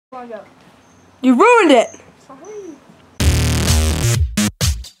Come on, go. You ruined it! Sorry.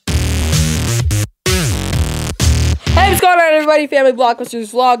 Hey, what's going on, everybody? Family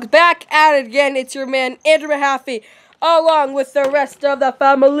Blockbusters Vlog back at it again. It's your man, Andrew Mahaffey, along with the rest of the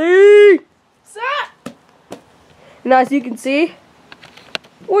family. What's up? And as you can see,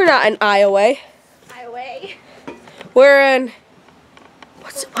 we're not in Iowa. We're in,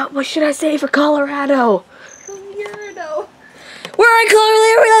 what should I say for Colorado? Colorado. We're in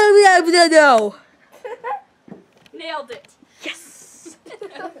Colorado. Nailed it. Yes.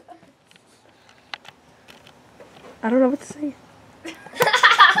 I don't know what to say. You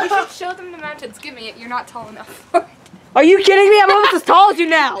should show them the mountains. Give me it. You're not tall enough for it. Are you kidding me? I'm almost as tall as you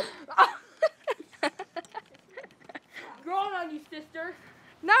now. Growing on you, sister.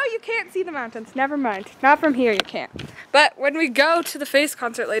 No, you can't see the mountains. Never mind. Not from here, you can't. But when we go to the Face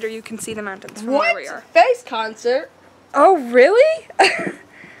concert later, you can see the mountains from where we are. Face concert? Oh, really?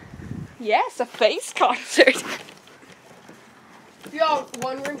 Yes, a Face concert. If y'all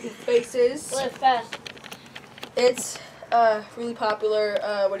wondering who Face is, Live fast. it's really popular,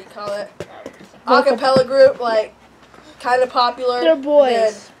 what do you call it? Acapella group, like, kind of popular. They're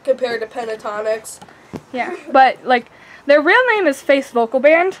boys. Compared to Pentatonics. Yeah, but, like, their real name is Face Vocal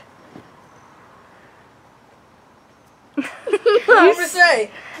Band. What to say?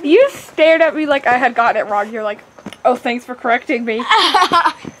 You stared at me like I had gotten it wrong. You're like, oh, thanks for correcting me.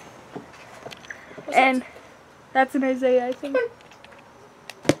 And that's an Isaiah, I think.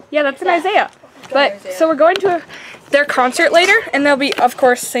 Yeah, that's an Isaiah. But, so we're going to their concert later, and they'll be, of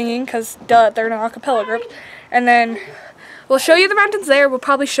course, singing, because, duh, they're an a cappella group. And then we'll show you the mountains there. We'll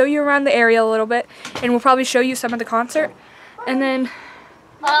probably show you around the area a little bit, and we'll probably show you some of the concert. And then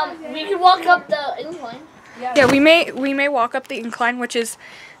We can walk up the incline. yeah, we may walk up the incline, which is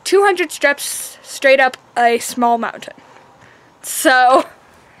 200 steps straight up a small mountain. So,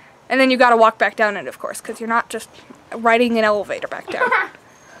 and then you got to walk back down it, of course, because you're not just riding an elevator back down.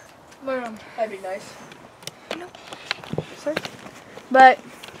 That'd be nice. Sorry. But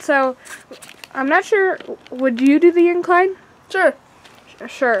so, I'm not sure. Would you do the incline? Sure.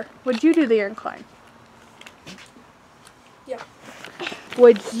 Sure. Would you do the incline? Yeah.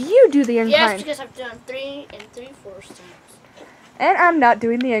 Would you do the incline? Yes, because I've done 3 3/4 times. And I'm not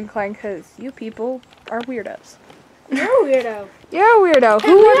doing the incline because you people are weirdos. You're a weirdo. You're a weirdo.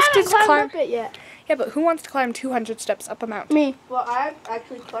 Who wants to climb? up it yet? Yeah, but who wants to climb 200 steps up a mountain? Me. Well, I've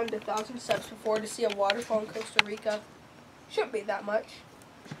actually climbed 1,000 steps before to see a waterfall in Costa Rica. Shouldn't be that much.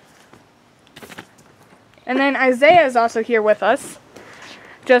 And then Isaiah is also here with us.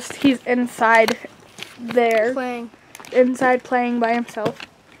 Just he's inside there, inside playing by himself.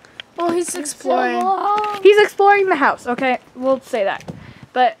 Well, he's exploring. He's exploring the house. Okay, we'll say that.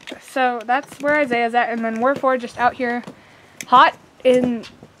 But so that's where Isaiah's at, and then we're four just out here, hot in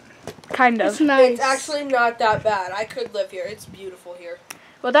kind of. It's nice. It's actually not that bad. I could live here. It's beautiful here.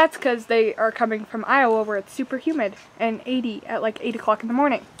 Well, that's because they are coming from Iowa, where it's super humid and 80 at like 8 o'clock in the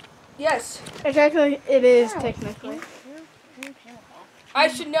morning. Yes. Exactly, it is technically. I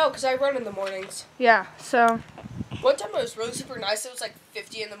should know because I run in the mornings. Yeah. So. One time it was really super nice. It was like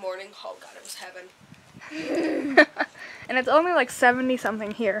 50 in the morning. Oh god, it was heaven. And it's only like 70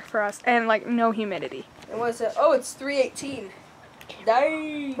 something here for us, and like no humidity. And what is it? Oh, it's 3:18.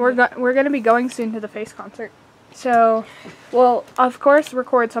 Dang. We're gonna be going soon to the Face concert, so we'll of course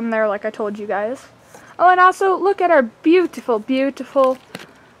record some there, like I told you guys. Oh, and also look at our beautiful, beautiful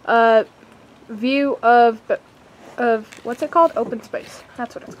view of what's it called? Open space.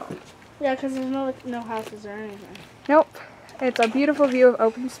 That's what it's called. Yeah, because there's no houses or anything. Nope. It's a beautiful view of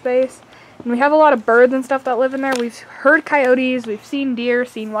open space. And we have a lot of birds and stuff that live in there. We've heard coyotes, we've seen deer,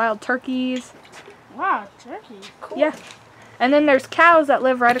 seen wild turkeys. Wow, turkey. Cool. Yeah. And then there's cows that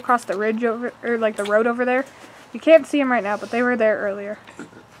live right across the ridge over, or like the road over there. You can't see them right now, but they were there earlier.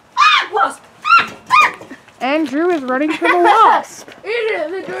 Wasp. And Drew is running from a wasp.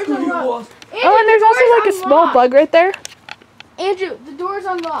 Andrew, the door's unlocked. Oh, and there's also like a small bug right there. Andrew, the door's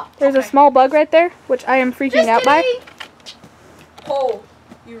unlocked. There's a small bug right there, which I am freaking out by. Oh,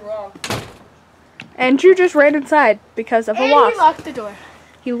 you're wrong. And Drew just ran inside because of a And wasp. he locked the door.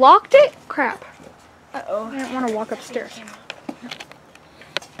 He locked it? Crap. Uh-oh. I don't want to walk upstairs.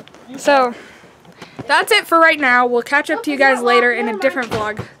 So, that's it for right now. We'll catch up to you guys later in a different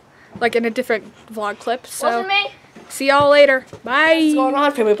vlog. Like in a different vlog clip. So, Wasn't me. see y'all later. Bye. What's going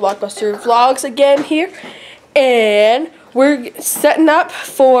on, Family Blockbuster Vlogs again here. And we're setting up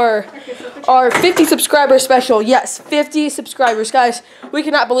for our 50 subscriber special. Yes, 50 subscribers, guys. We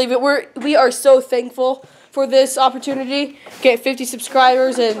cannot believe it. We are so thankful for this opportunity. Get 50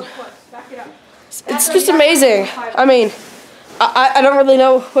 subscribers, and it's just amazing. I mean, I don't really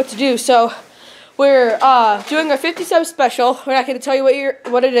know what to do. So we're doing our 50 sub special. We're not going to tell you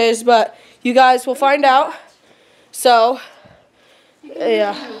what it is, but you guys will find out. So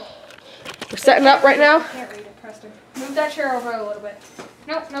yeah, we're setting up right now. I can't read it, Preston. Move that chair over a little bit.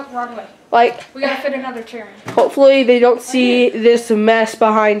 Nope, wrong way. Like, we gotta fit another chair in. Hopefully they don't see this mess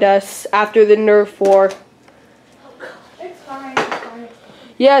behind us after the Nerf war. It's fine, it's fine.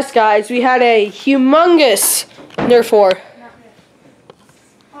 Yes, guys, we had a humongous Nerf war.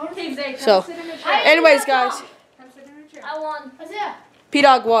 So, anyways, guys. I won.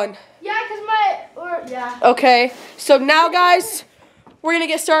 P-Dog won. Yeah, because yeah. Okay, so now, guys, we're going to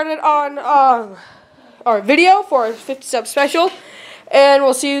get started on our video for our 50 sub special. And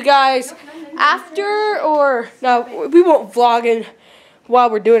we'll see you guys after, or, no, we won't vlog in while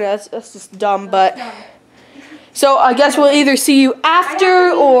we're doing it. That's just dumb, but. So, I guess we'll either see you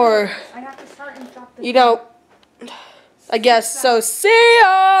after, or, you know, I guess. So, see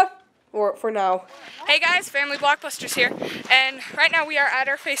ya! Or for now. Hey guys, Family Blockbusters here, and right now we are at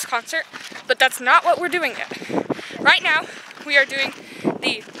our face concert, but that's not what we're doing yet. Right now, we are doing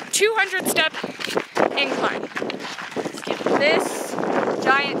the 200 step incline. This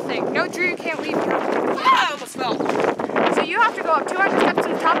giant thing. No, Drew, you can't leave here. Ah, I almost fell. So you have to go up 200 steps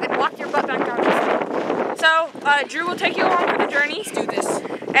to the top and walk your butt back down. So, Drew will take you along for the journey. Let's do this.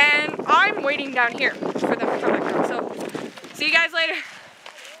 And I'm waiting down here for them to come back down. So, see you guys later.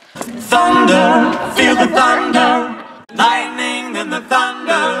 Thunder, feel the thunder, lightning and the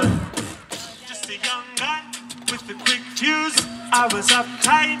thunder. Just a young guy with a quick fuse. I was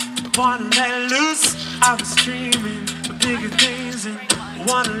uptight, wanna let loose. I was dreaming of bigger things and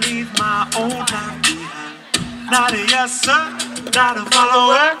wanna leave my old life behind. Not a yes sir, not a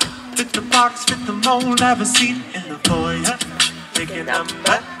follower. Fit the box, fit the mold, have a seat in the foyer. Pick a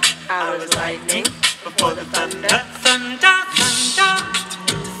number, I was lightning before the thunder. Thunder, thunder.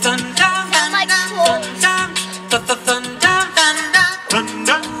 Thunder, thunder,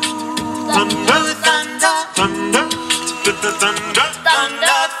 thunder, thunder, thunder, thunder, thunder,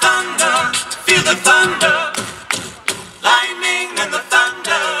 thunder, thunder, feel the thunder, lightning and the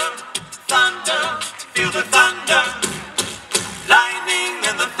thunder, thunder, feel the thunder, lightning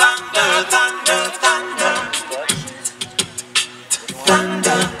and the thunder, thunder, thunder,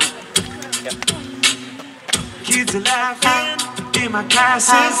 thunder. Kids are laughing in my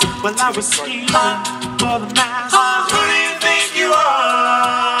classes while I was scheming for the masses. Who do you think you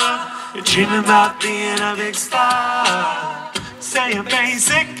are? You're dreaming about being a big star. Say you're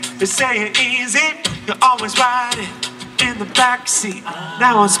basic, they say you're easy. You're always riding in the backseat.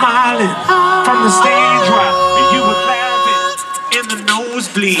 Now I'm smiling from the stage right, and you were clapping in the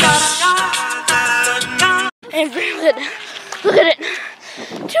nosebleed. And look at it.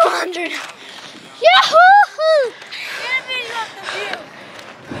 200. Yahoo!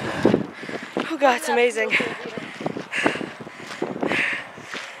 Oh God, it's amazing. These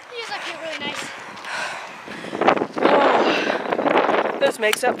look really nice. Oh, this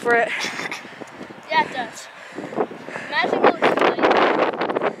makes up for it. Yeah, it does. Imagine what it looks like.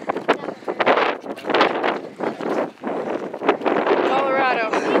 Colorado.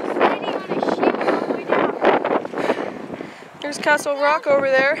 There's Castle Rock over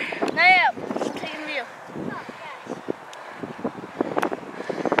there. Yeah, taking a view.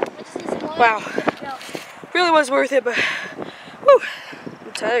 Wow. Really was worth it, but whew,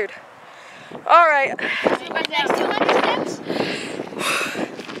 I'm tired. Alright. Next 200 steps?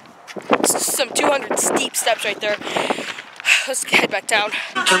 Some 200 steep steps right there. Let's head back down.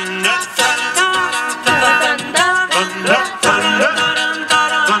 Thunder, thunder, thunder, thunder, thunder,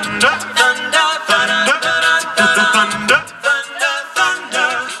 thunder, thunder, thunder,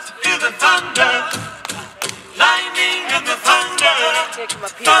 thunder, feel the thunder, lightning and the thunder,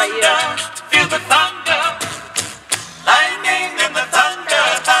 thunder, feel the thunder, lightning and the thunder,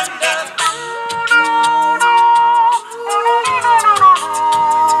 thunder.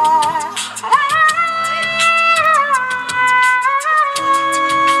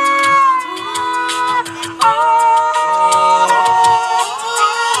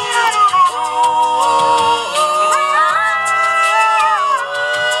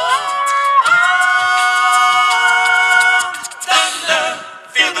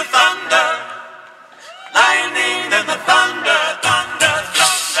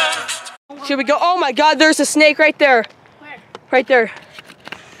 Should we go? Oh my God, there's a snake right there. Where? Right there.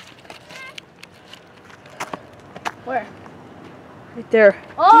 Where? Right there.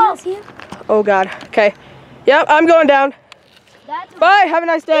 Oh! Oh God. Okay. Yep, I'm going down. That's Bye. Have a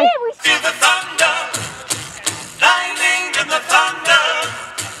nice day. Feel the thunder, lightning and the thunder,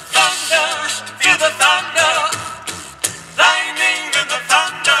 thunder, feel the thunder, lightning.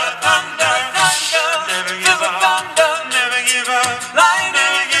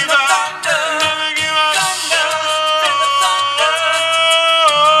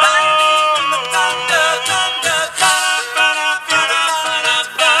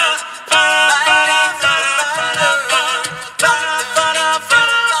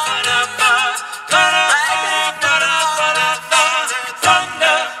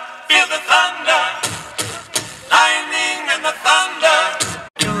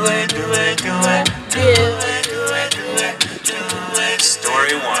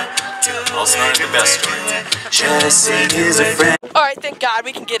 blessing is a friend. Alright, thank God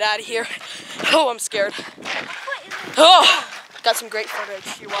we can get out of here. Oh, I'm scared. Oh, got some great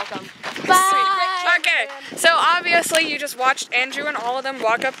footage. You're welcome. Bye. Okay, so obviously you just watched Andrew and all of them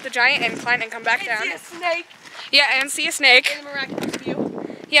walk up the giant incline and come back down. See a snake. Yeah, and see a snake. And the miraculous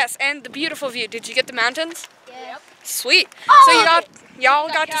view. Yes, and the beautiful view. Did you get the mountains? Yeah. Sweet. Oh, So y'all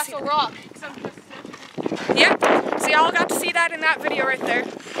got to see. Castle Rock. Yeah. So y'all got to see that in that video right there.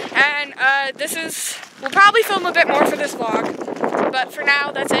 And we'll probably film a bit more for this vlog. But for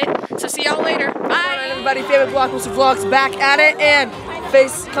now, that's it. So see y'all later. Bye. Alright, everybody, favorite Blockbuster Vlogs back at it, and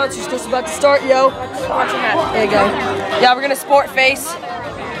face concert's just about to start, yo. Watching that. There you go. Yeah, we're gonna sport Face.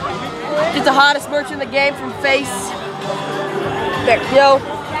 Get the hottest merch in the game from Face. There, yo,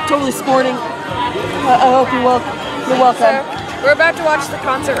 totally sporting. I hope you're welcome. You're welcome. So, we're about to watch the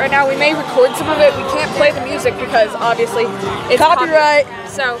concert right now. We may record some of it. We can't play the music because obviously it's Copyright.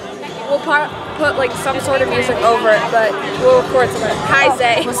 So we'll put like some sort of music over it, but we'll record some of it. Hi,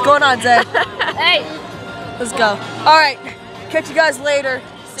 Zay. What's going on, Zay? Hey. Let's go. All right, catch you guys later.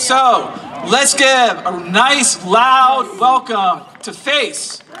 So, let's give a nice, loud welcome to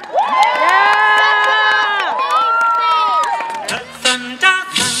Face.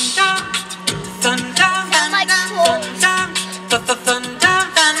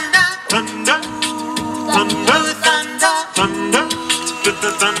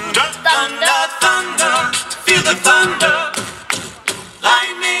 Feel the thunder,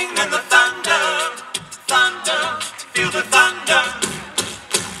 lightning and the thunder, feel the thunder,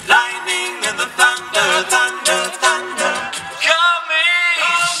 lightning and the thunder, coming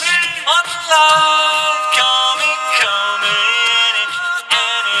on love, coming,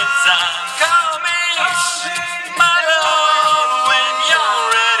 anytime, coming, my love, when you're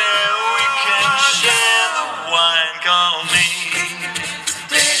ready, we can share the wine, coming.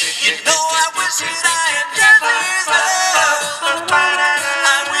 You know I wish that I had never loved.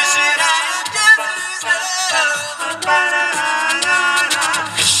 I wish that I had never loved.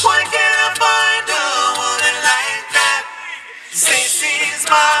 Why can't I find a woman like that? Stacy's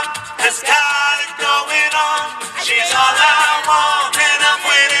mom has got it going on. She's all I want and I'm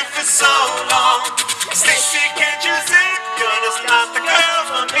waiting for so long. Stacy, can't you see? Girl, it's not the girl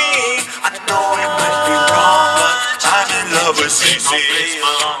for me. I know it might be wrong, but I'm in love with Stacy's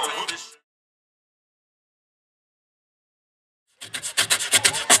mom.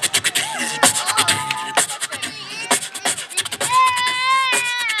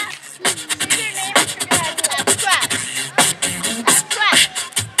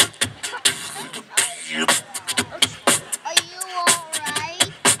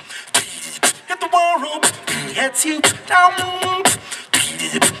 Gets you down,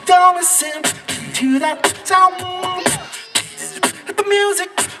 don't listen to that sound. Let the music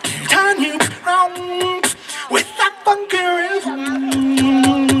turn you round with that funky rhythm.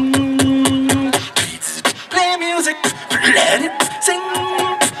 Play music, let it sing.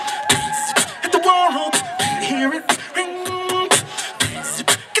 Let the world hear it ring.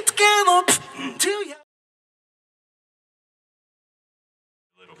 Get together to you.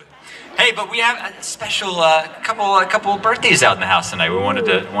 Hey, but we have a special couple birthdays out in the house tonight. We wanted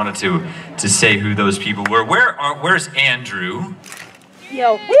to say who those people were. Where's Andrew?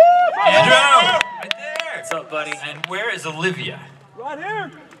 Yo. Andrew! Right there! What's up, buddy? And where is Olivia? Right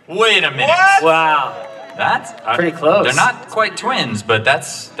here. Wait a minute. What? Wow. That's Pretty close. They're not quite twins, but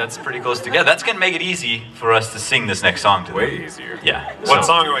that's pretty close together. That's gonna make it easy for us to sing this next song today. Way easier. Yeah. What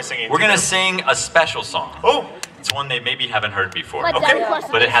song are we singing? We're gonna sing a special song. Oh. It's one they maybe haven't heard before. But Okay.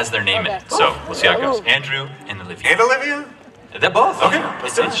 But it has their name in it. So we'll see how it goes. Andrew and Olivia. And Olivia? They're both. Okay.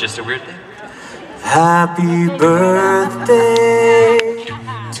 It's just a weird thing. Happy birthday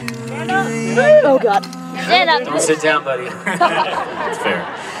to you. Oh God. Stand up. Don't sit down, buddy. That's fair.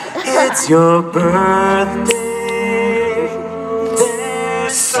 It's your birthday.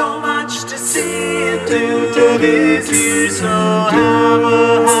 There's so much to see and do to this year. So have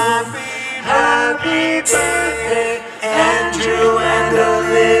a happy birthday, Andrew and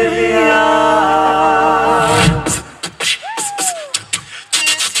Olivia.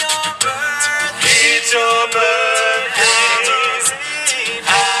 It's your birthday.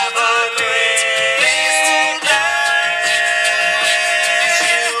 Have a great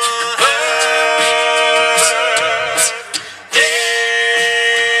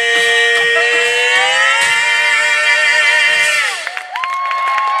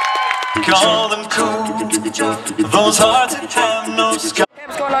Call them cool, those hearts that have no sky. Hey,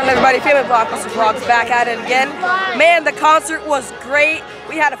 what's going on, everybody? Favorite Blockbuster Vlogs back at it again. Man, the concert was great.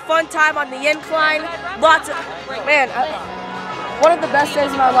 We had a fun time on the incline. Lots of, man, one of the best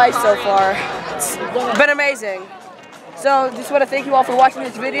days of my life so far. It's been amazing. So just want to thank you all for watching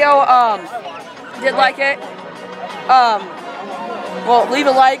this video. Did like it? Well, leave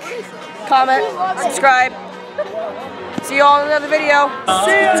a like, comment, subscribe. See you all in another video.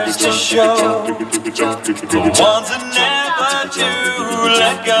 To show ones that never do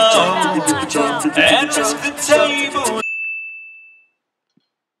let go and risk the table.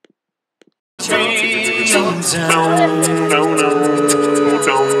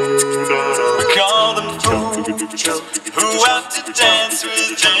 We call them fools who have to dance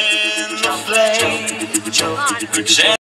within the flame.